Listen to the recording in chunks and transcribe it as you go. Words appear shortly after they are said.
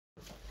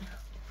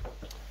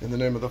In the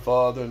name of the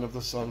Father, and of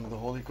the Son, and of the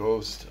Holy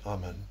Ghost.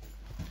 Amen.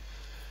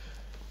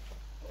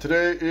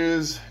 Today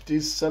is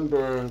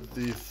December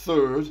the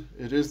 3rd.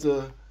 It is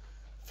the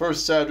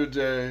first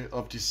Saturday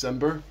of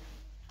December.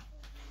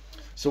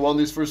 So on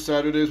these first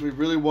Saturdays, we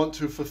really want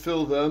to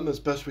fulfill them as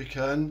best we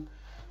can.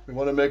 We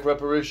want to make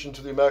reparation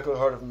to the Immaculate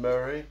Heart of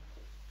Mary,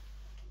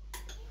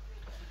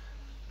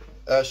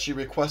 as she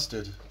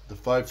requested, the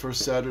 5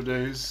 first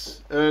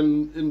Saturdays.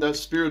 And in that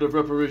spirit of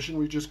reparation,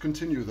 we just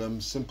continue them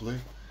simply.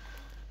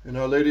 And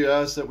Our Lady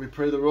asks that we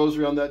pray the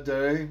Rosary on that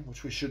day,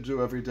 which we should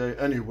do every day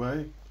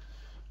anyway.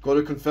 Go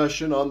to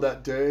confession on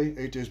that day,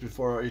 8 days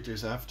before or 8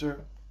 days after.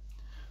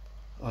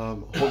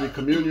 Holy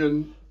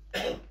Communion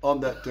on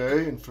that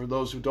day, and for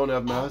those who don't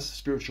have Mass,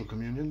 spiritual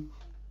communion.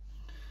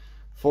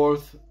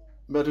 4th,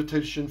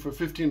 meditation for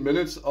 15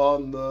 minutes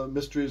on the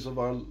mysteries of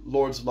our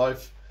Lord's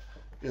life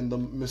in the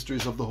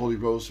mysteries of the Holy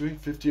Rosary.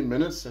 15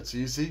 minutes, that's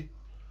easy.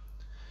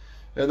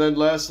 And then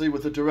lastly,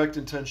 with a direct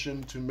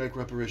intention to make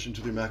reparation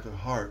to the Immaculate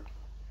Heart.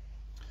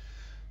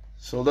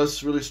 So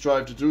let's really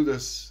strive to do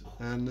this,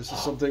 and this is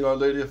something Our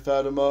Lady of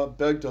Fatima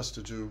begged us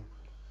to do.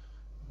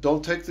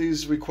 Don't take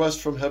these requests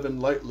from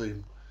heaven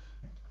lightly.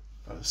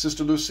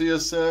 Sister Lucia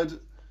said,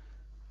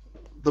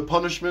 the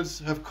punishments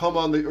have come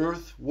on the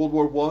earth, World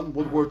War I,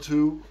 World War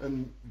II,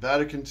 and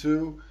Vatican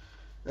II,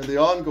 and the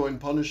ongoing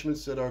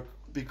punishments that are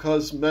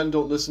because men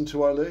don't listen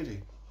to Our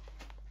Lady.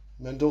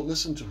 Men don't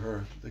listen to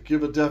her. They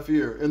give a deaf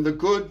ear. And the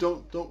good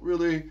don't do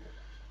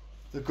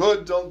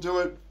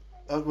it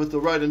with the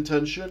right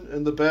intention,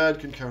 and the bad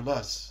can care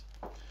less.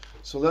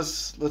 So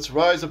let's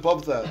rise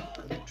above that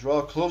and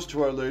draw close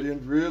to Our Lady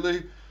and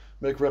really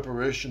make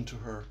reparation to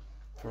her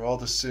for all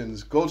the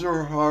sins. Go to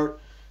her heart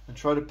and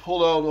try to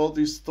pull out all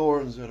these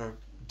thorns that are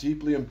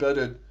deeply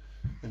embedded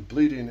and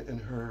bleeding in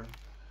her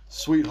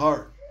sweet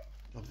heart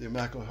of the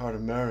Immaculate Heart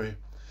of Mary.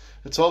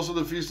 It's also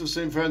the feast of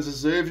St. Francis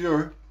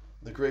Xavier,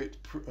 the great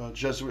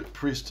Jesuit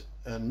priest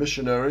and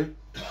missionary.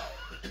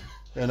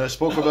 And I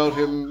spoke about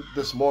him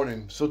this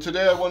morning. So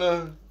today I want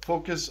to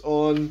focus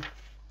on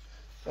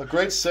a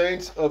great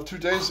saint of 2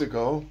 days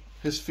ago.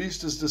 His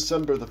feast is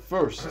December the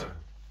 1st.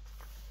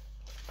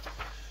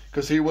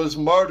 Because he was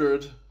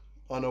martyred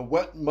on a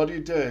wet,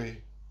 muddy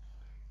day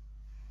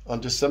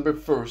on December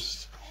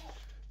 1st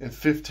in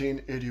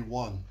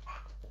 1581.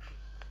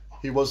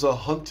 He was a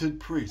hunted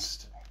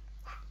priest.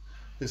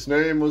 His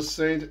name was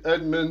Saint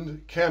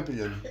Edmund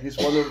Campion. He's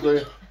one of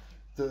the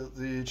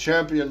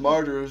champion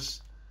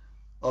martyrs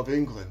of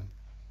England.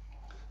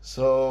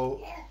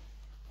 So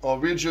I'll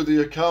read you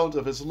the account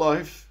of his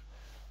life,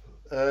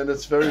 and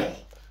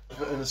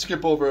and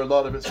skip over a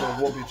lot of it so it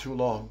won't be too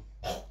long.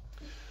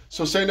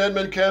 So Saint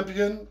Edmund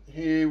Campion,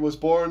 he was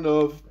born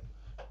of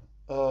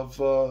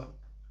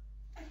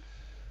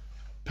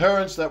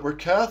parents that were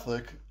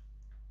Catholic,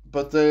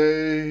 but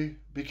they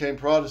became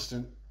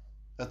Protestant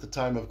at the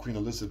time of Queen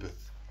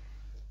Elizabeth.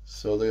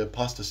 So they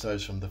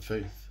apostatized from the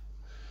faith.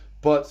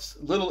 But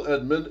little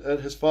Edmund,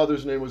 and his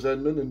father's name was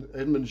Edmund, and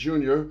Edmund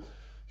Jr.,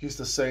 he's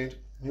the saint.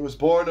 He was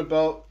born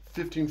about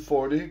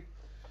 1540,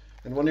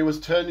 and when he was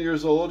 10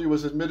 years old, he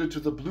was admitted to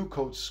the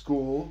Bluecoat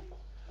School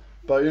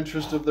by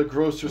interest of the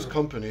Grocers'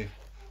 Company.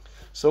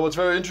 So it's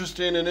very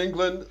interesting. In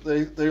England,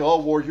 they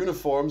all wore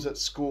uniforms at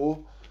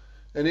school,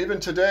 and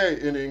even today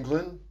in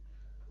England,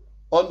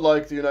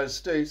 unlike the United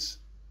States,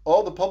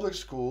 all the public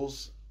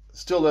schools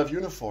still have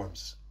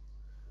uniforms.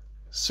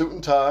 Suit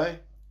and tie,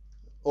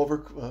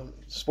 over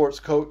sports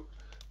coat,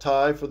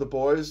 tie for the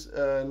boys,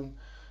 and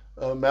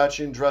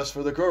matching dress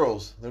for the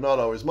girls. They're not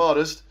always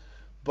modest,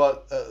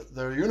 but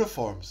they're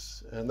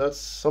uniforms, and that's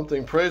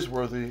something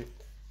praiseworthy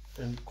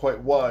and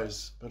quite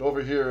wise. But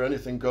over here,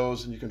 anything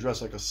goes, and you can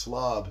dress like a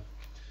slob.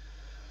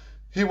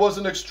 He was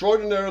an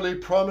extraordinarily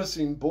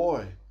promising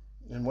boy,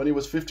 and when he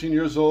was 15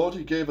 years old,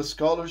 he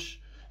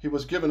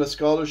was given a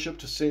scholarship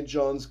to St.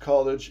 John's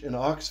College in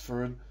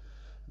Oxford,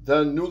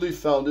 then newly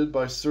founded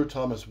by Sir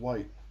Thomas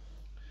White.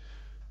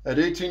 At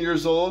 18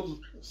 years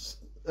old,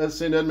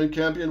 St. Edmund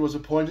Campion was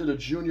appointed a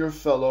junior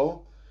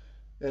fellow,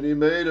 and he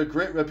made a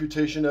great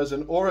reputation as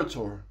an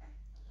orator.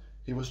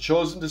 He was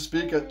chosen to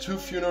speak at 2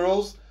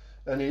 funerals,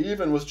 and he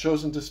even was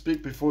chosen to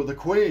speak before the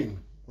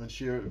Queen when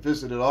she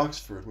visited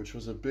Oxford, which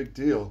was a big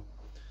deal,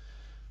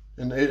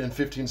 in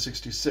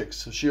 1566.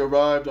 So she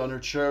arrived on her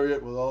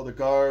chariot with all the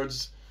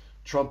guards,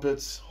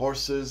 trumpets,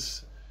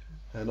 horses,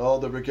 and all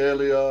the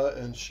regalia,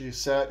 and she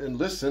sat and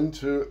listened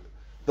to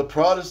the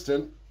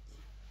Protestant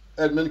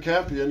Edmund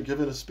Campion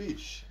giving a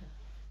speech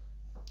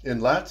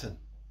in Latin.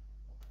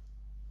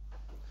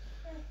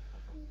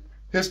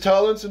 His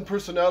talents and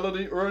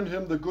personality earned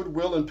him the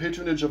goodwill and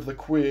patronage of the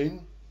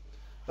Queen,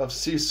 of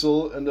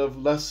Cecil, and of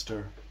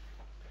Leicester.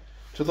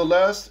 To the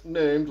last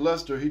named,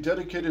 Leicester, he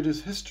dedicated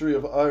his History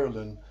of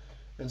Ireland,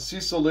 and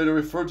Cecil later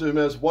referred to him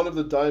as one of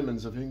the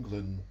diamonds of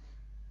England,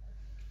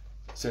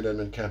 St.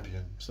 Edmund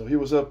Campion. So he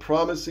was a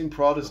promising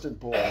Protestant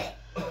boy,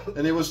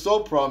 and he was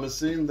so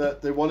promising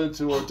that they wanted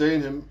to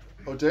ordain him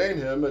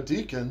a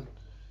deacon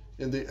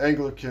in the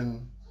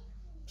Anglican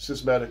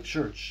Schismatic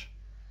Church.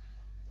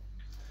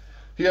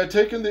 He had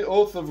taken the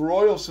oath of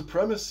royal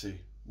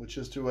supremacy which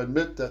is to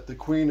admit that the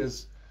Queen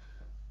is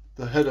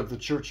the head of the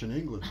church in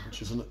England,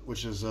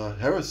 which is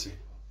heresy.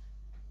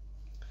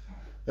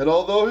 And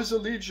although his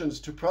allegiance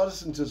to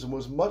Protestantism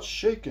was much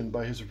shaken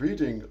by his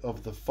reading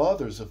of the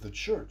Fathers of the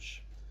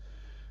Church,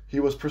 he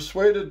was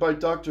persuaded by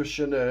Dr.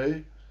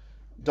 Chenet,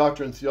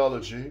 doctor in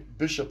theology,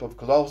 Bishop of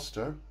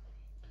Gloucester,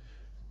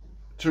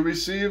 to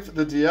receive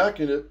the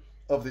diaconate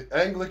of the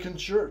Anglican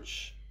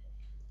Church.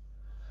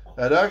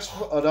 At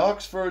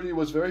Oxford, he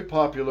was very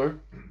popular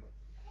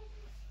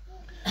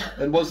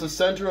and was the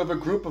center of a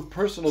group of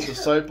personal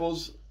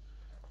disciples,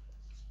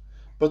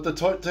 but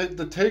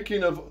the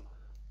taking of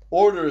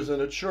orders in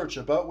a church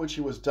about which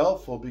he was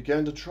doubtful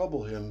began to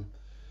trouble him,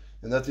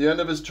 and at the end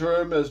of his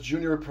term as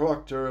junior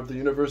proctor of the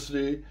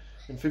university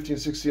in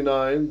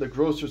 1569, the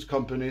Grocers'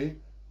 Company,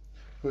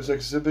 whose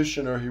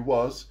exhibitioner he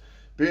was,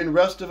 being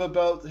restive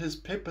about his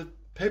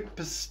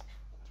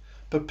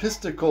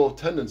papistical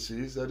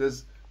tendencies, that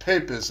is,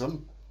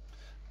 papism,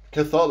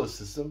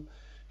 Catholicism,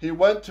 he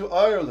went to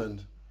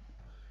Ireland,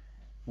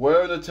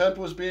 where an attempt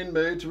was being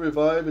made to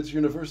revive its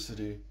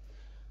university.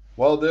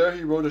 While there,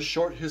 he wrote a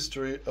short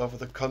history of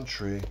the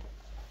country.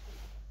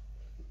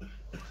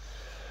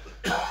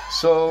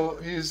 So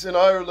he's in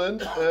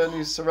Ireland, and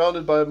he's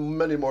surrounded by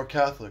many more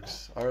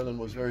Catholics. Ireland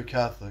was very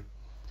Catholic.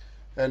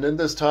 And in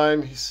this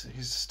time, he's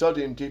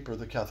studying deeper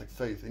the Catholic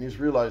faith, and he's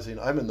realizing,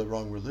 I'm in the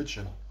wrong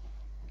religion.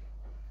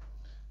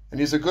 And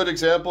he's a good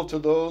example to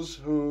those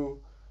who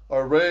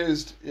are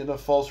raised in a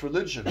false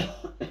religion,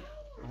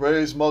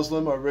 raised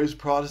Muslim or raised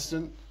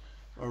Protestant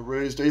or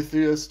raised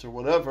atheist or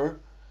whatever.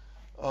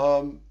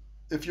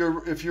 If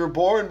you're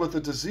born with a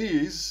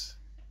disease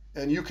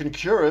and you can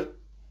cure it,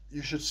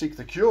 you should seek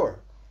the cure.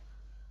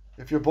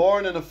 If you're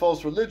born in a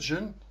false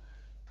religion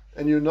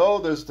and you know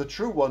there's the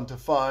true one to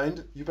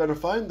find, you better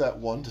find that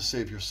one to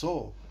save your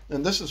soul.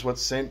 And this is what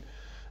St.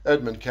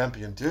 Edmund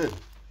Campion did.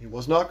 He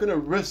was not going to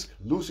risk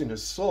losing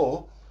his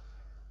soul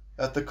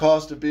at the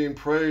cost of being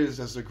praised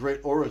as the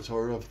great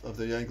orator of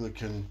the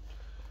Anglican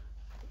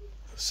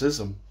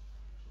schism.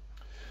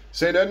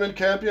 St. Edmund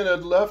Campion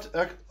had left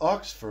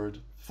Oxford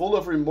full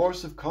of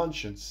remorse of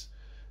conscience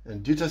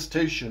and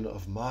detestation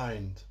of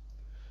mind,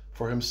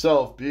 for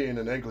himself being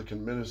an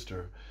Anglican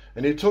minister,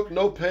 and he took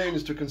no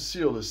pains to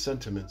conceal his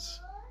sentiments.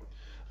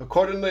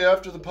 Accordingly,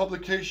 after the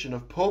publication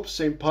of Pope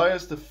St.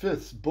 Pius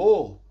V's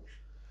bull,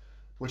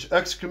 which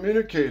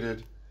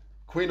excommunicated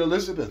Queen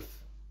Elizabeth,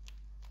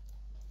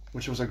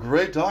 which was a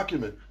great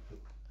document,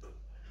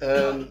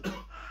 and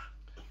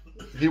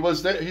he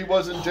was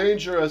in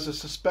danger as a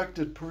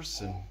suspected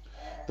person.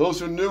 Those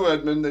who knew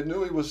Edmund, they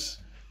knew he was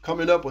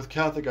coming up with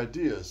Catholic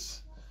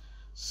ideas,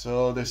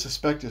 so they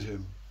suspected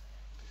him.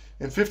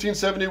 In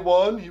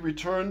 1571, he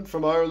returned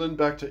from Ireland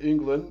back to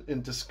England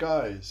in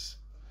disguise.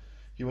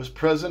 He was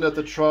present at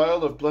the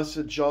trial of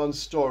Blessed John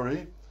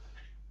Story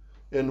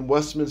in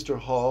Westminster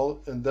Hall,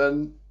 and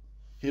then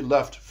he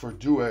left for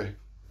Douay.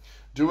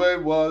 Douay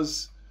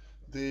was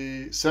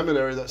the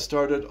seminary that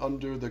started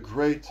under the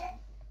great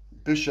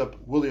Bishop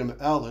William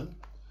Allen,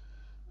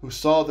 who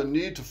saw the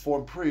need to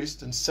form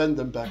priests and send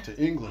them back to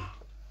England,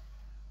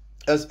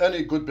 as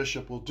any good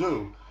bishop will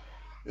do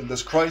in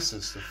this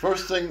crisis. The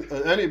first thing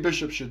any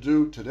bishop should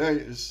do today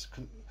is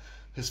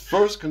his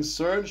first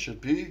concern should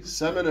be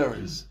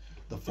seminaries,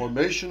 the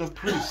formation of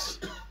priests.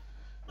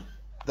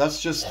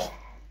 That's just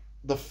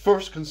the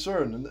first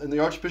concern. And the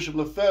Archbishop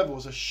Lefebvre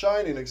was a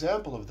shining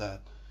example of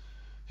that.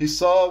 He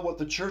saw what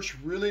the church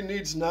really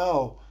needs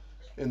now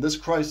in this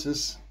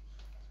crisis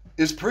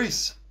is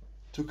priests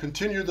to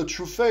continue the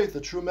true faith,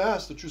 the true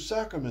Mass, the true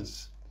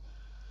sacraments.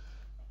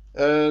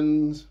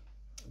 And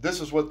this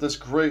is what this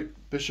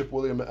great Bishop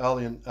William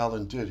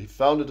Allen did. He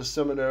founded a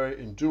seminary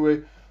in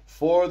Douay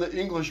for the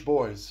English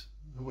boys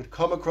who would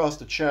come across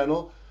the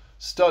channel,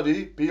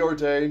 study, be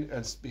ordained,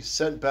 and be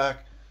sent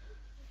back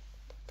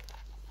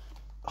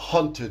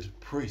hunted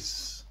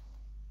priests.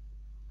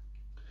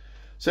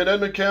 St.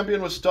 Edmund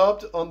Campion was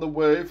stopped on the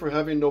way for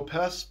having no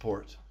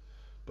passport,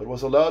 but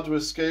was allowed to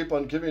escape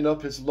on giving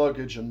up his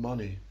luggage and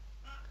money.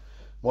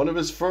 One of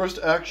his first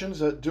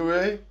actions at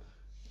Douay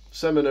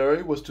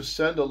Seminary was to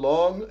send a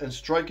long and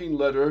striking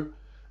letter,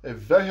 a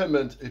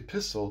vehement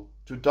epistle,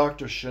 to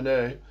Dr.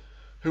 Chenet,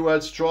 who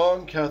had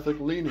strong Catholic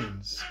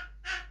leanings.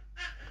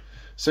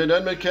 St.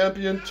 Edmund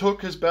Campion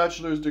took his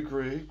bachelor's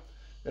degree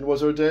and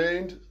was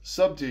ordained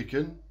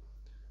subdeacon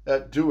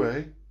at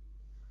Douay,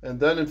 and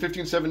then in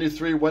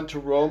 1573 went to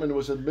Rome and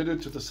was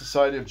admitted to the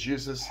Society of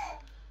Jesus.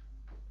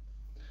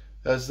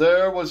 As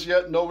there was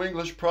yet no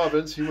English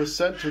province, he was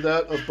sent to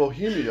that of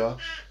Bohemia,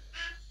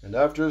 and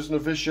after his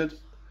novitiate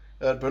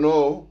at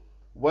Brno,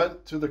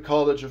 went to the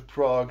College of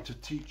Prague to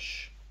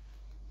teach.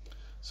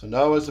 So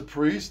now as a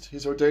priest,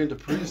 he's ordained a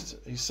priest,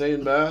 he's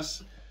saying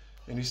Mass,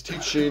 and he's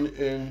teaching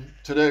in,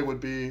 today would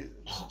be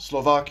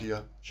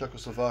Slovakia,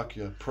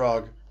 Czechoslovakia,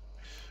 Prague,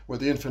 where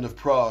the Infant of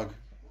Prague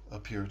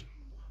appeared.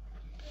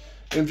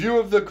 In view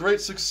of the great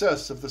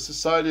success of the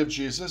Society of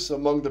Jesus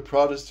among the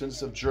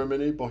Protestants of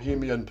Germany,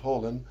 Bohemia, and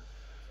Poland,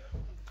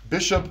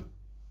 Bishop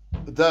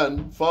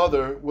Then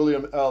Father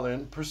William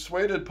Allen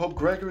persuaded Pope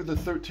Gregory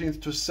XIII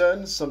to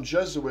send some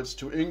Jesuits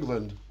to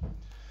England.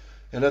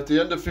 And at the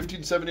end of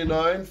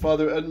 1579,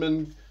 Father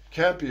Edmund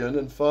Campion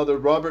and Father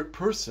Robert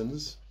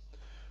Persons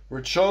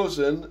were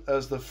chosen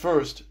as the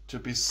first to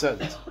be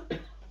sent.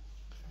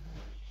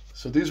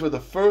 So these were the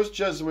first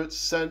Jesuits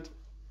sent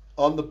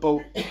on the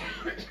boat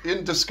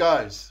in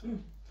disguise.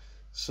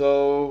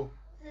 So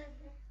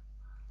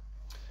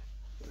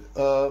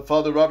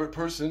Father Robert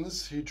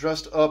Persons, he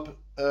dressed up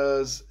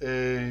as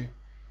a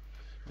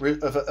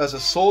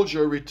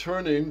soldier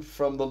returning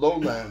from the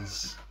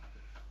lowlands.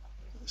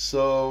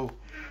 So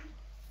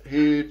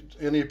he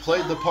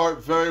played the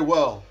part very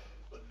well.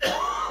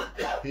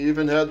 He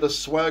even had the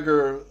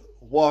swagger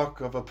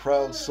walk of a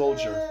proud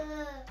soldier,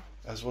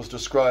 as was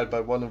described by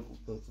one of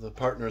the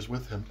partners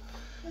with him.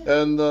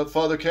 And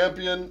Father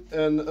Campion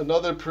and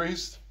another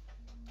priest,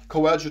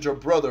 coadjutor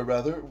brother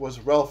rather, was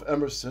Ralph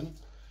Emerson.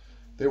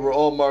 They were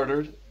all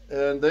martyred,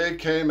 and they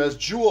came as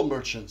jewel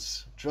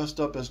merchants, dressed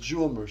up as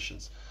jewel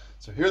merchants.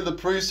 So here the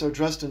priests are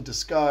dressed in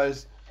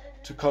disguise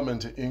to come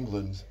into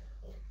England.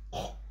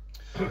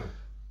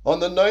 On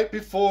the night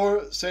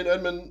before St.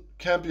 Edmund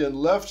Campion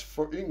left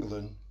for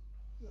England,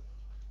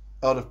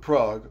 out of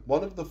Prague,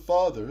 one of the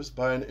fathers,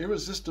 by an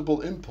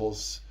irresistible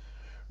impulse,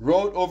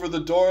 wrote over the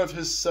door of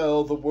his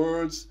cell the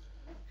words,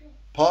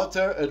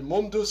 Pater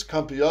Edmundus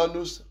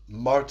Campionus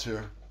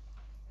Martyr.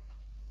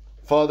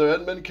 Father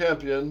Edmund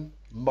Campion,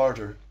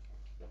 martyr.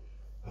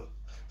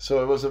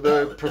 So it was a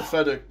very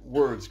prophetic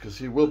words, because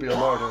he will be a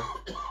martyr.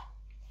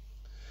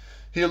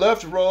 He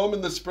left Rome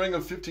in the spring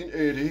of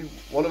 1580,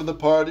 one of the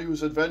party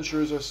whose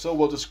adventures are so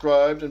well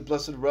described in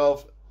Blessed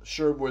Ralph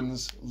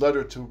Sherwin's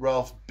letter to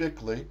Ralph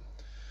Bickley.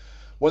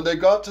 When they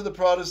got to the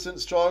Protestant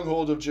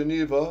stronghold of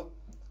Geneva,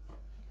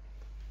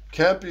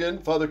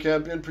 Father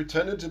Campion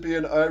pretended to be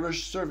an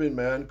Irish serving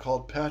man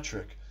called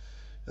Patrick,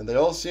 and they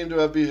all seem to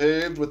have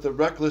behaved with the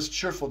reckless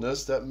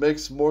cheerfulness that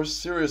makes more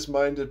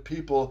serious-minded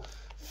people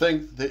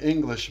think the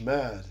English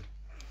mad.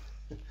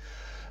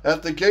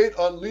 At the gate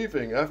on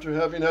leaving, after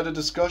having had a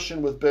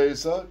discussion with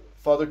Beza,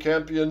 Father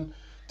Campion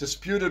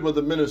disputed with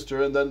the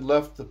minister and then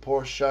left the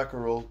poor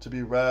chaparral to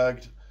be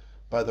ragged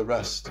by the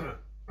rest.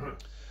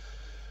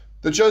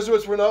 The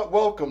Jesuits were not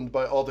welcomed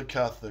by all the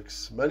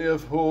Catholics, many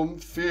of whom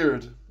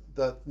feared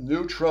that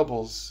new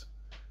troubles,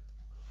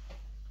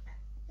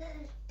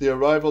 the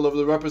arrival of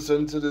the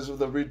representatives of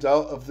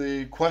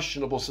the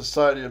questionable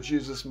Society of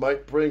Jesus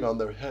might bring on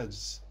their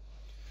heads.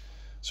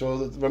 So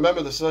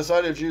remember, the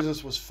Society of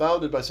Jesus was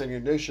founded by St.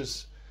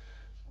 Ignatius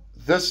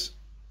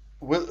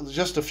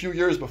just a few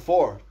years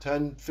before,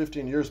 10,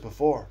 15 years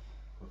before.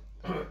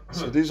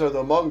 So these are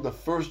among the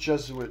first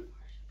Jesuit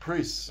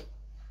priests.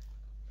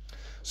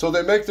 So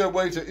they make their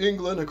way to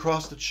England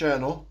across the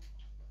Channel,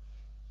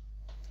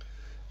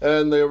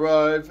 and they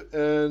arrive,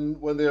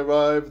 and when they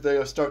arrive,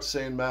 they start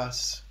saying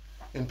Mass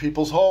in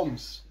people's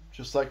homes,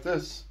 just like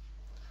this.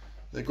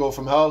 They go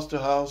from house to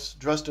house,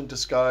 dressed in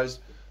disguise,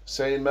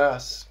 saying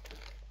Mass.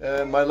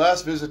 And my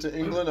last visit to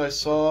England, I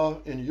saw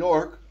in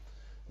York,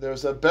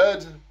 there's a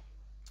bed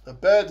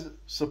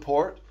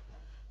support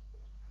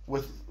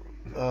with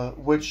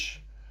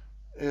which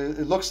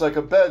it looks like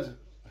a bed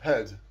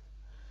head.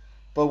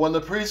 But when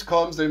the priest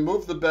comes, they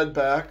move the bed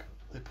back,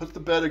 they put the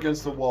bed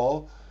against the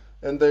wall,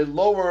 and they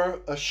lower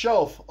a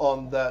shelf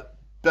on that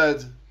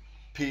bed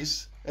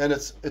piece, and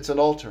it's an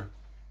altar.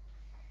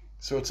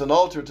 So it's an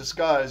altar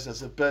disguised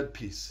as a bed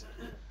piece.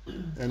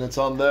 And it's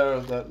on there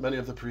that many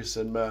of the priests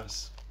said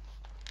Mass.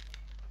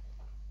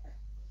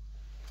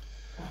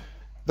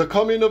 The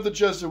coming of the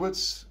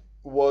Jesuits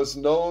was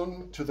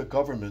known to the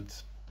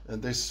government,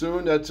 and they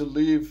soon had to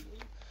leave.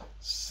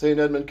 St.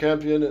 Edmund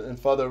Campion and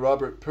Father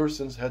Robert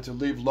Persons had to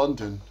leave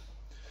London.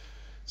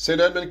 St.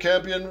 Edmund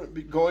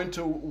Campion going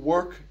to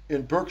work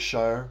in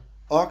Berkshire,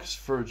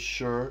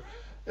 Oxfordshire,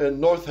 and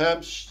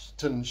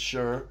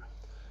Northamptonshire,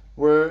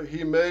 where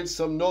he made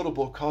some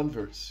notable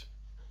converts.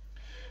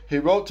 He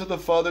wrote to the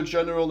Father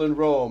General in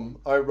Rome,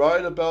 I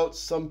ride about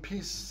some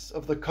piece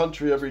of the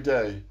country every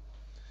day.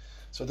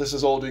 So this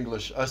is Old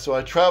English. So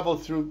I travel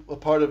through a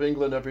part of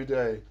England every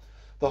day.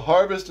 The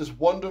harvest is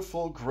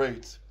wonderful,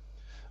 great.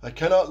 I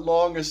cannot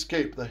long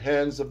escape the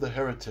hands of the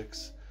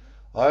heretics.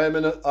 I am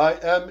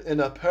in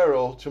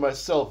apparel to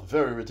myself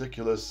very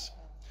ridiculous.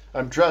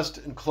 I'm dressed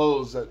in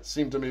clothes that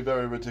seem to me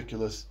very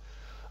ridiculous.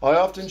 I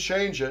often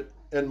change it,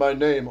 and my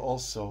name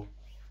also.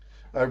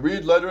 I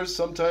read letters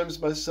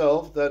sometimes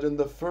myself that in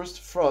the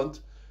first front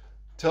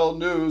tell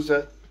news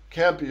that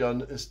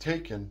Campion is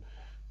taken,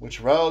 which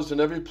roused in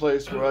every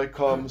place where I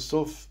come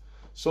so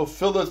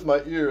filleth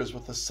my ears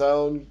with the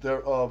sound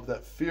thereof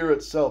that fear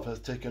itself has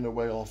taken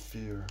away all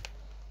fear.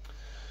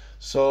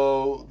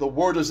 So the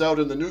word is out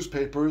in the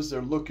newspapers.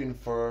 They're looking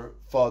for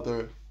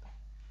Father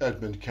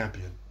Edmund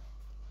Campion.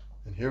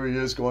 And here he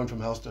is going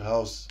from house to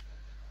house,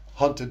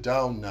 hunted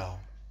down now.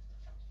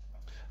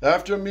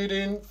 After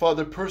meeting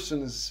Father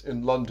Persons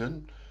in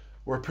London,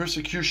 where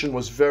persecution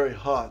was very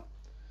hot,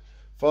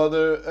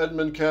 Father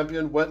Edmund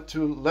Campion went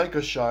to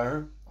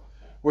Lancashire,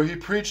 where he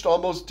preached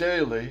almost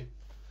daily,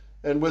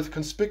 and with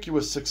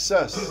conspicuous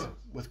success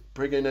with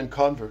bringing in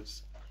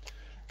converts.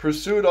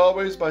 Pursued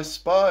always by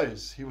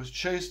spies, he was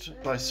chased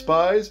by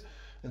spies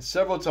and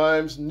several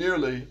times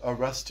nearly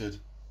arrested.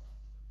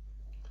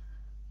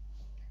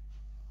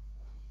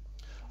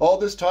 All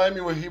this time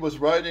he was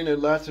writing a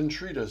Latin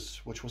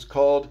treatise, which was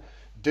called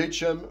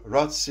Decem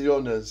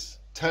Rationes,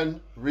 10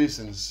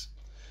 Reasons,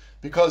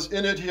 because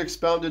in it he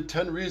expounded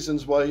 10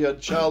 reasons why he had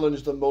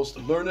challenged the most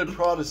learned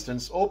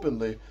Protestants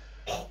openly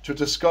to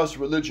discuss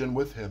religion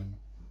with him.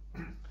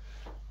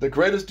 The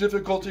greatest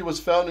difficulty was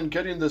found in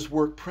getting this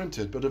work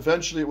printed, but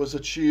eventually it was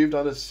achieved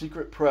on a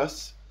secret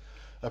press,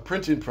 a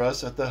printing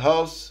press, at the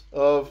house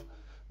of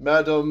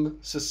Madame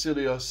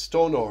Cecilia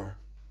Stonor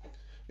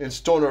in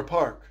Stonor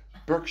Park,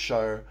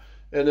 Berkshire,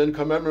 and in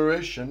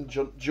commemoration,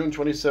 June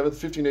 27,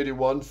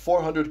 1581,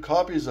 400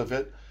 copies of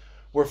it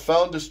were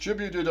found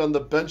distributed on the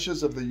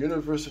benches of the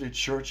University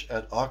Church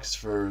at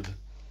Oxford.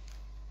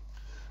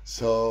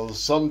 So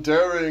some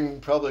daring,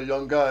 probably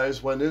young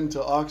guys, went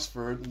into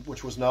Oxford,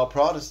 which was now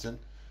Protestant,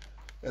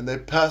 and they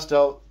passed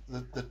out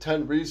the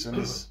 10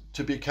 reasons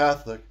to be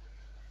Catholic,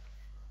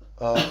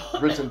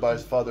 written by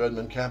Father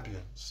Edmund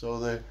Campion. So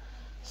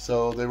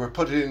they were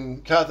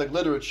putting Catholic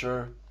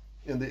literature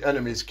in the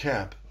enemy's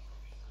camp.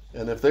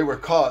 And if they were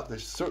caught, they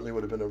certainly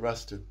would have been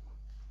arrested.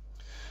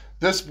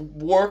 This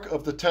work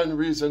of the 10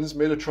 reasons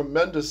made a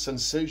tremendous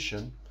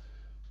sensation,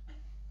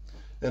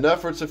 and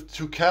efforts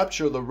to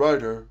capture the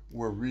writer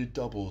were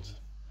redoubled.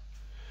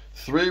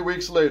 3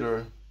 weeks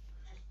later,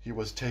 he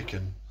was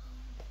taken.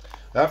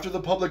 After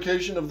the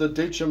publication of the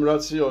Decem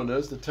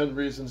Rationes, the 10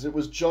 reasons, it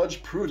was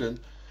judged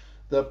prudent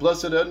that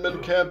Blessed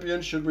Edmund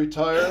Campion should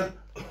retire,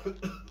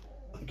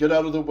 get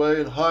out of the way,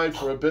 and hide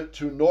for a bit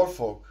to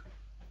Norfolk.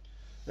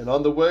 And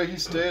on the way he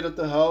stayed at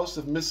the house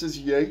of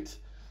Mrs. Yate,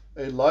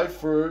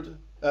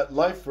 at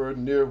Lyford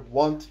near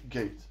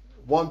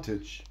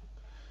Wantage.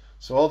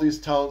 So all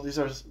these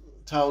are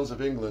towns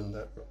of England.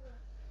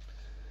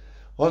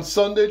 On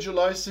Sunday,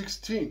 July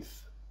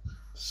 16th,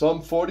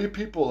 some 40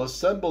 people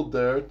assembled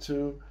there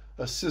to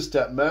assist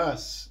at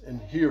Mass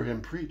and hear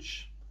him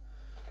preach.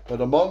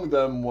 But among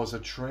them was a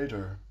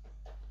traitor.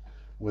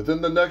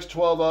 Within the next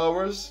 12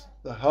 hours,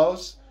 the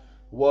house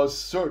was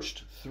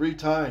searched 3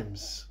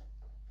 times.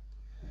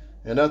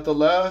 And at the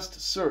last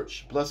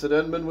search, Blessed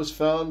Edmund was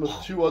found with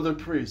 2 other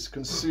priests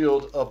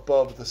concealed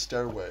above the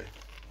stairway.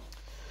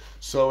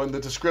 So in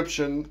the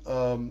description,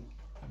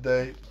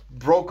 they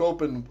broke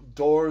open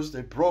doors,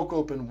 they broke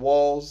open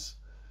walls,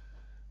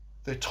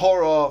 they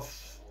tore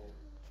off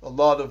a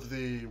lot of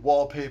the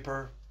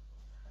wallpaper,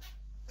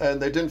 and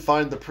they didn't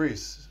find the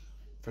priests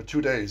for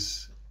 2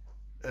 days.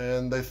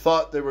 And they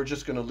thought they were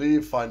just going to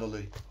leave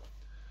finally.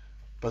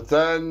 But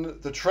then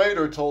the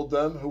traitor told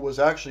them, who was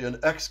actually an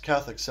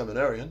ex-Catholic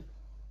seminarian,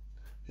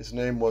 his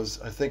name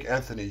was, I think,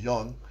 Anthony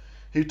Young,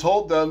 he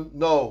told them,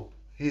 no,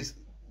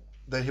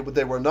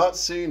 they were not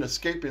seen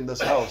escaping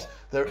this house.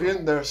 They're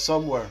in there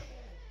somewhere.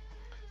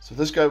 So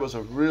this guy was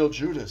a real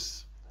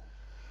Judas.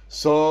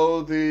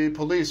 So the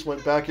police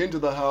went back into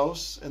the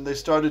house, and they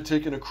started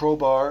taking a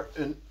crowbar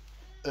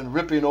and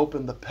ripping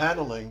open the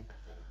paneling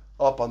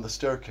up on the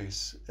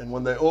staircase. And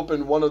when they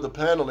opened one of the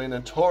paneling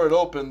and tore it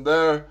open,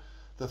 there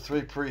the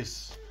 3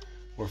 priests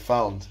were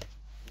found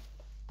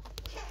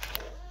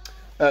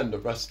and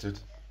arrested.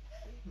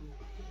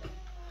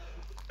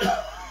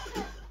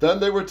 Then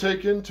they were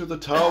taken to the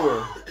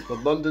tower, the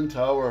London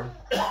Tower,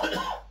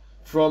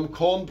 from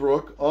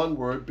Colnbrook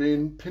onward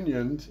being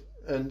pinioned,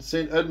 and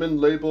St. Edmund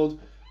labeled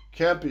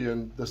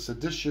Campion the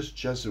seditious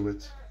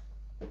Jesuit.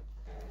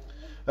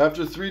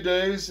 After 3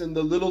 days in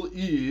the Little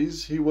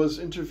Ease, he was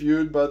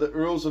interviewed by the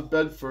Earls of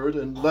Bedford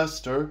and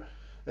Leicester,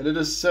 and it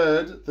is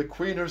said the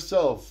Queen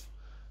herself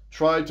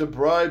tried to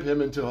bribe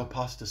him into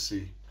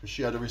apostasy, because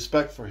she had a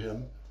respect for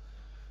him,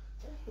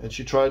 and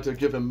she tried to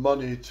give him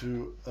money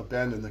to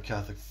abandon the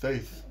Catholic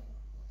faith.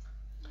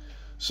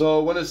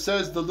 So when it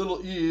says the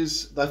Little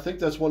Ease, I think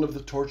that's one of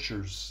the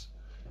tortures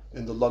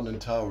in the London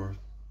Tower,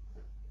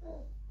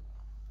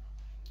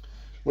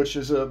 which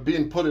is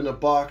being put in a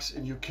box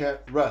and you can't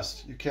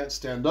rest. You can't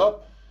stand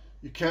up,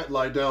 you can't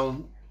lie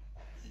down,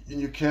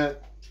 and you can't,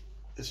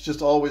 it's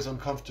just always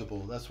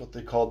uncomfortable. That's what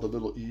they called the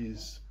Little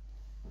Ease.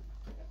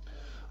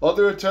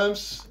 Other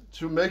attempts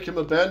to make him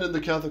abandon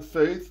the Catholic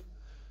faith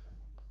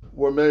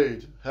were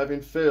made.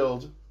 Having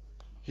failed,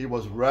 he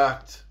was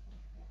racked.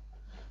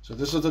 So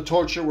this is the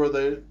torture where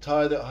they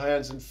tie the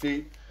hands and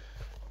feet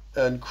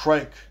and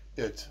crank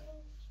it.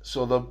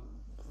 So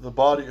the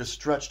body is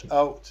stretched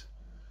out.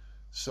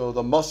 So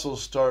the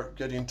muscles start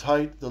getting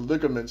tight, the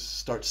ligaments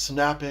start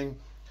snapping,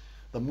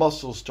 the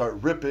muscles start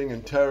ripping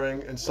and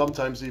tearing, and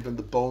sometimes even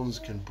the bones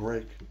can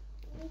break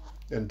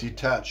and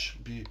detach,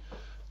 be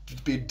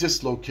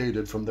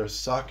dislocated from their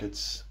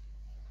sockets.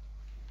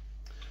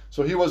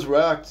 So he was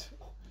racked,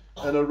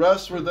 and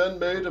arrests were then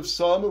made of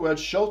some who had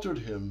sheltered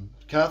him.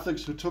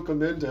 Catholics who took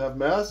him in to have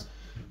Mass,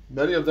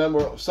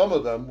 some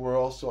of them were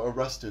also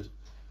arrested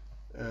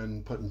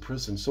and put in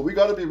prison. So we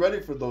got to be ready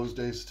for those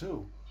days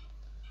too.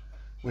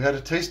 We had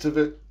a taste of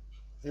it,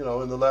 in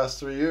the last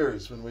 3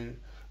 years when we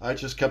I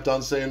just kept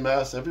on saying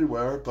Mass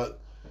everywhere, but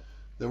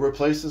there were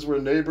places where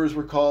neighbors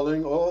were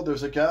calling, oh,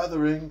 there's a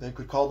gathering. They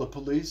could call the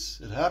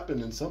police. It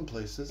happened in some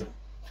places.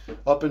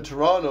 Up in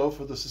Toronto,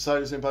 for the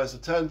Society of St. Pius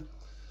X,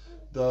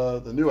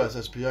 the new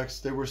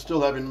SSPX, they were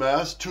still having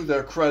Mass, to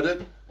their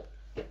credit.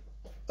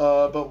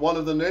 But one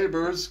of the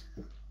neighbors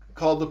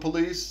called the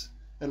police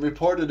and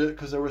reported it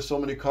because there were so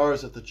many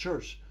cars at the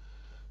church.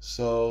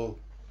 So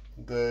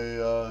they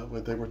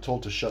were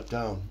told to shut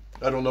down.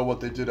 I don't know what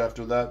they did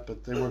after that,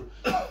 but they were.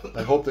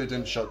 I hope they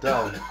didn't shut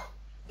down.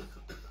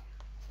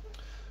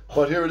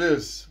 But here it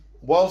is.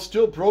 While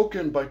still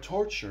broken by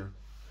torture,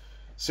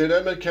 St.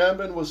 Edmund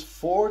Campion was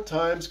 4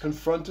 times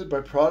confronted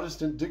by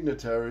Protestant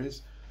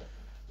dignitaries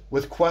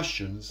with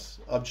questions,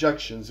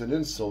 objections, and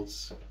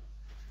insults.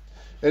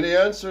 And he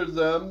answered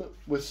them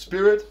with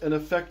spirit and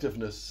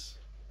effectiveness.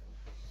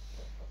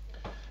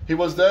 He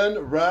was then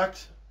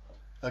racked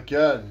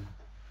again,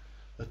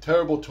 a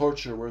terrible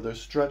torture where they're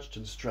stretched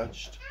and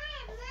stretched.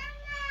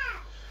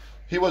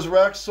 He was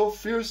racked so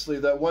fiercely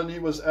that when he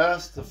was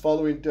asked the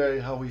following day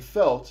how he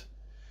felt,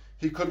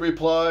 he could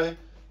reply,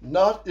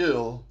 "Not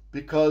ill,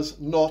 because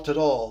not at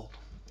all."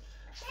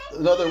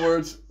 In other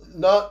words,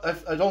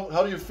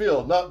 how do you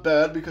feel? Not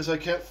bad, because I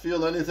can't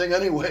feel anything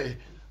anyway.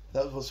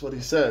 That was what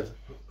he said.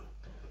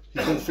 He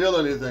couldn't feel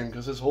anything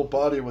because his whole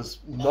body was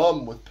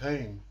numb with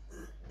pain.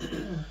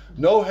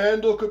 No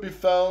handle could be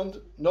found,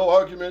 no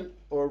argument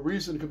or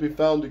reason could be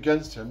found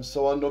against him.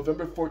 So on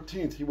November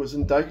 14th, he was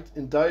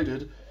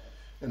indicted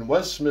in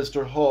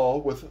Westminster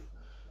Hall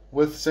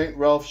with St.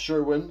 Ralph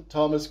Sherwin,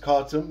 Thomas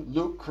Cottam,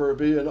 Luke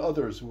Kirby, and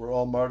others who were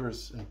all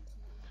martyrs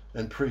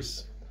and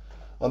priests,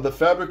 on the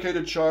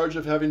fabricated charge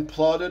of having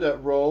plotted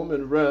at Rome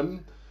and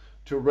Rheims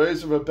to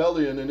raise a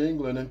rebellion in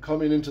England and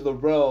coming into the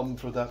realm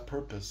for that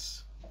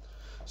purpose.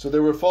 So they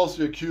were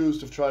falsely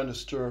accused of trying to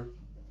stir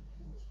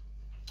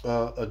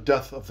a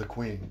death of the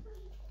Queen.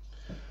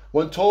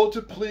 When told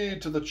to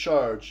plead to the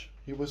charge,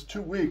 he was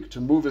too weak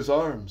to move his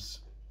arms.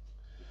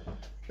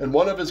 And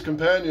one of his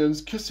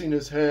companions, kissing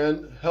his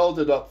hand, held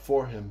it up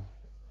for him.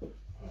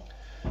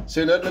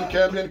 St. Edmund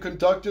Campion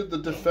conducted the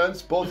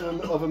defense both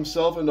of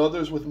himself and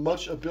others with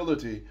much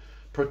ability,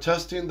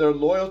 protesting their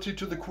loyalty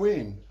to the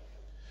Queen,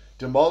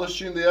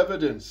 demolishing the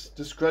evidence,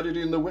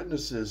 discrediting the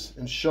witnesses,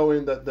 and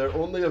showing that their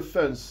only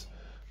offense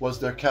was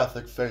their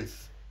Catholic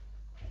faith.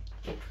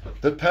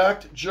 The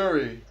packed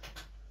jury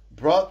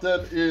brought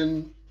them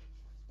in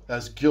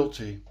as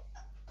guilty,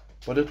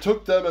 but it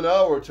took them an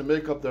hour to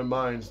make up their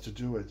minds to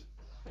do it.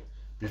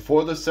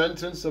 Before the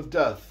sentence of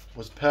death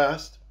was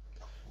passed,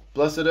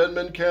 Blessed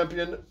Edmund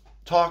Campion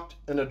talked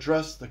and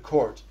addressed the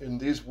court in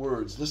these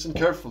words. Listen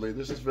carefully,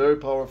 this is very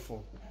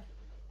powerful.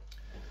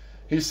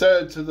 He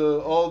said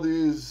to all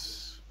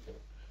these,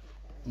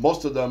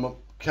 most of them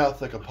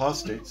Catholic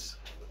apostates,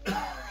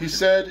 he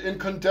said, "In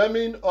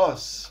condemning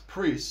us,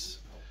 priests,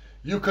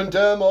 you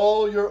condemn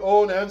all your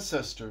own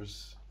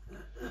ancestors.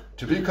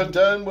 To be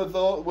condemned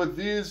with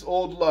these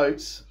old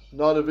lights,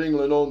 not of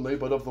England only,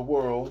 but of the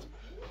world,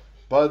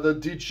 by the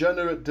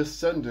degenerate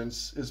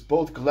descendants is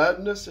both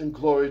gladness and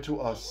glory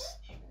to us.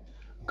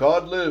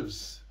 God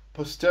lives,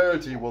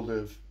 posterity will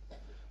live.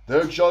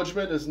 Their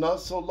judgment is not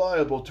so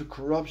liable to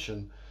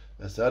corruption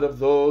as that of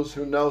those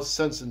who now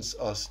sentence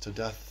us to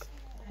death."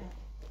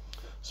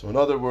 So in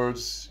other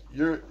words,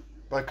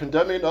 by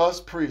condemning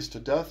us priests to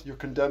death, you're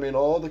condemning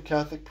all the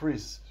Catholic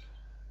priests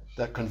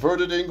that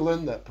converted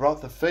England, that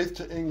brought the faith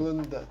to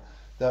England,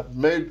 that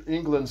made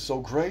England so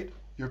great.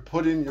 You're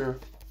putting your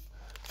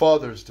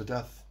fathers to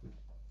death.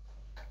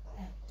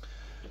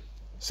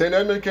 St.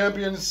 Edmund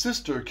Campion's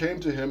sister came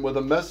to him with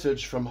a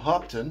message from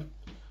Hopton,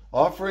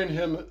 offering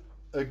him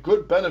a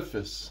good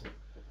benefice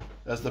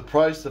as the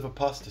price of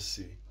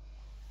apostasy.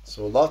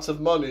 So lots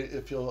of money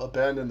if you'll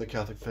abandon the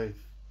Catholic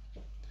faith.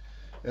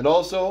 And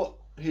also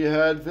he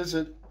had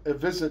a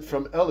visit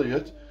from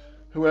Eliot,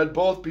 who had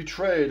both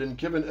betrayed and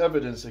given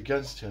evidence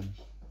against him,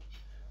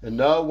 and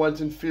now went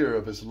in fear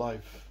of his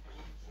life.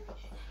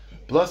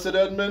 Blessed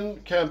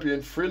Edmund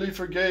Campion freely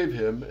forgave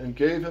him and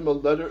gave him a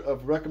letter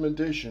of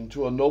recommendation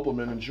to a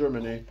nobleman in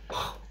Germany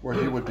where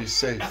he would be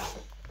safe.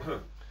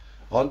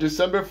 On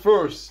December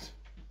 1st,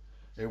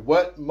 a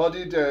wet,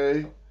 muddy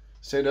day,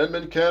 St.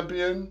 Edmund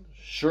Campion,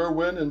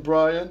 Sherwin, and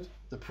Bryant,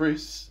 the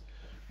priests,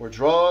 were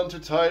drawn to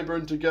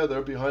Tyburn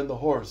together behind the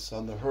horse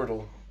on the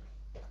hurdle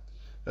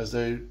as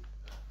they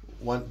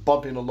went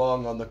bumping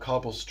along on the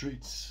cobble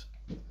streets.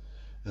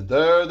 And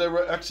there they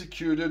were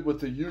executed with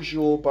the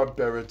usual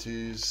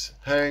barbarities,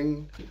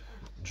 hanged,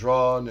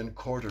 drawn, and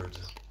quartered.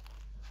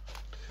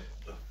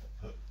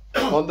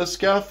 On the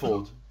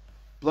scaffold,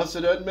 Blessed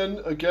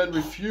Edmund again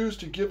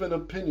refused to give an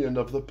opinion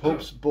of the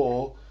Pope's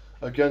bull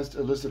against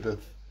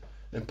Elizabeth,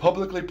 and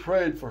publicly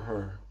prayed for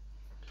her.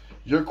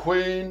 "Your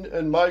queen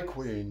and my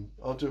queen,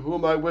 unto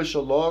whom I wish a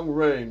long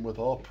reign with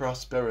all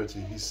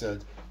prosperity," he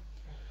said.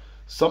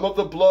 Some of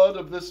the blood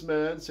of this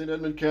man, St.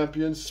 Edmund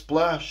Campion,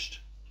 splashed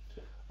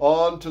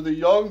on to the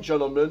young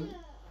gentleman.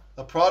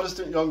 A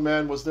Protestant young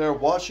man was there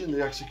watching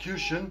the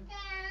execution.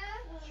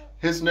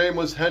 His name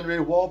was Henry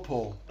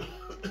Walpole.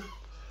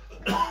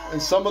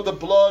 And some of the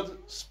blood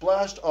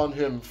splashed on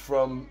him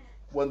from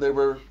when they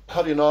were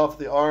cutting off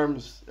the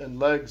arms and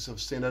legs of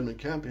St. Edmund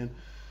Campion.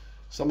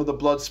 Some of the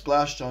blood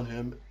splashed on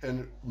him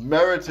and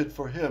merited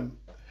for him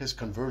his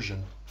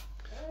conversion.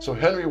 So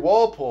Henry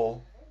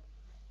Walpole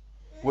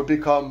would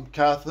become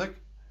Catholic.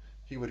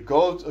 He would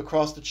go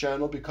across the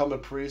channel, become a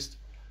priest,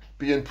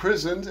 be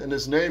imprisoned, and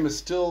his name is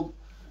still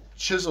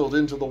chiseled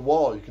into the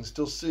wall. You can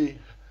still see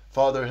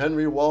Father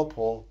Henry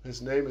Walpole.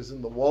 His name is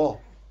in the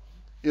wall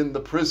in the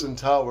prison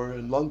tower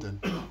in London.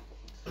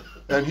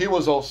 And he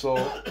was also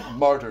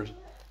martyred.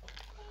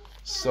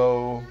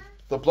 So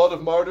the blood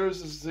of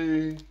martyrs is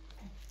the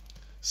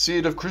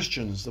seed of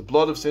Christians. The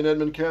blood of St.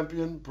 Edmund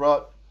Campion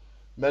brought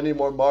many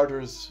more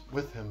martyrs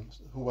with him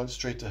who went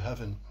straight to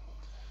heaven.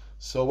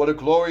 So what a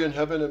glory in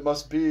heaven it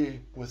must be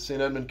with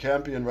St. Edmund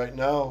Campion right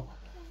now,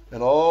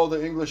 and all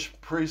the English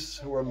priests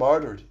who were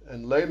martyred,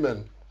 and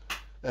laymen,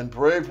 and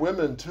brave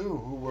women too,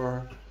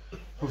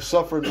 who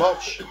suffered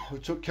much, who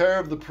took care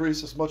of the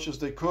priests as much as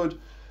they could,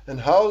 and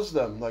housed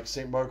them, like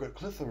St. Margaret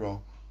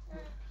Clitheroe.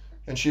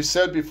 And she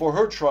said before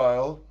her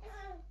trial,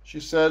 she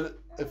said,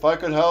 if I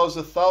could house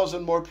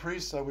 1,000 more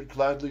priests, I would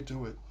gladly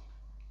do it.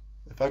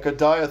 If I could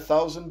die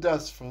 1,000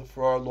 deaths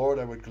for our Lord,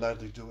 I would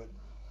gladly do it.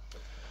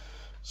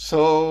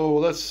 So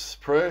let's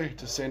pray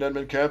to St.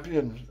 Edmund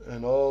Campion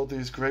and all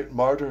these great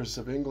martyrs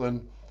of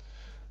England,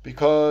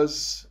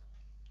 because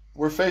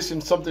we're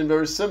facing something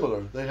very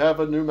similar. They have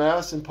a new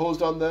mass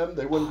imposed on them.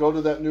 They wouldn't go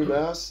to that new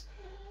mass,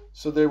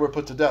 so they were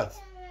put to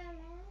death.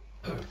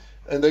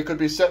 And they could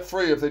be set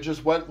free if they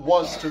just went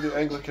once to the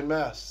Anglican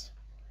mass,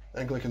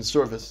 Anglican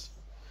service.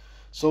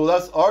 So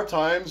that's our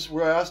times.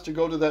 We're asked to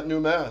go to that new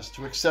mass,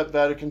 to accept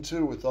Vatican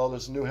II with all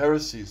its new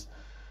heresies.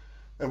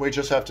 And we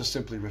just have to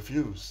simply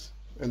refuse.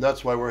 And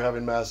that's why we're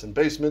having mass in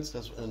basements,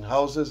 in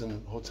houses,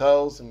 and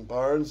hotels, and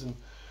barns, and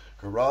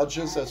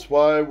garages. That's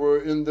why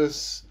we're in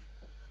this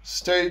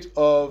state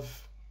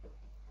of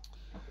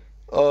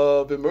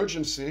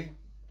emergency.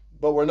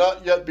 But we're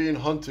not yet being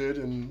hunted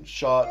and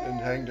shot and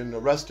hanged and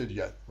arrested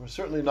yet. We're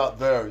certainly not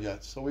there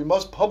yet. So we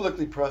must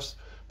publicly profess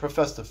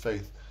the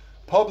faith,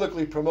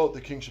 publicly promote the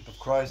kingship of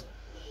Christ,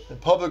 and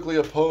publicly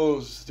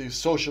oppose these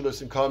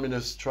socialists and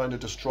communists trying to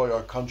destroy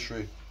our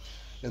country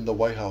in the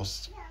White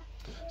House.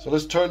 So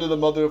let's turn to the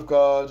Mother of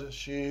God.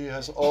 She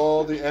has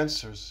all the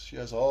answers. She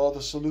has all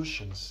the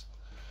solutions.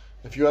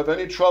 If you have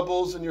any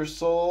troubles in your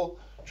soul,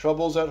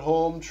 troubles at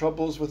home,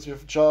 troubles with your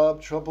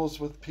job,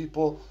 troubles with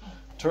people,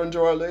 turn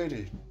to Our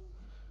Lady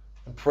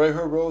and pray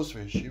her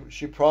rosary.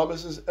 She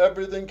promises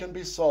everything can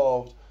be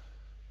solved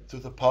through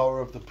the power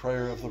of the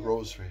prayer of the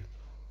rosary.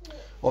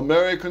 O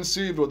Mary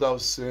conceived without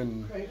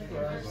sin. Pray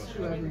for us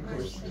who have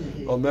recourse to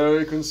thee. O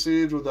Mary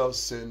conceived without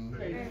sin.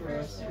 Pray for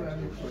us who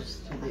have recourse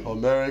to thee. O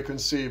Mary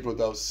conceived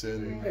without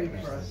sin. Pray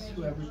for us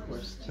who have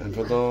recourse to thee. And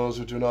for those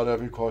who do not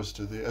have recourse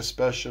to thee,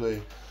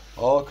 especially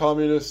all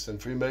communists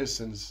and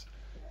Freemasons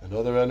and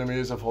other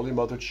enemies of Holy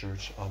Mother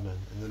Church. Amen.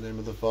 In the name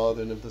of the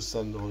Father, and of the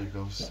Son, and the Holy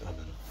Ghost.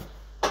 Amen.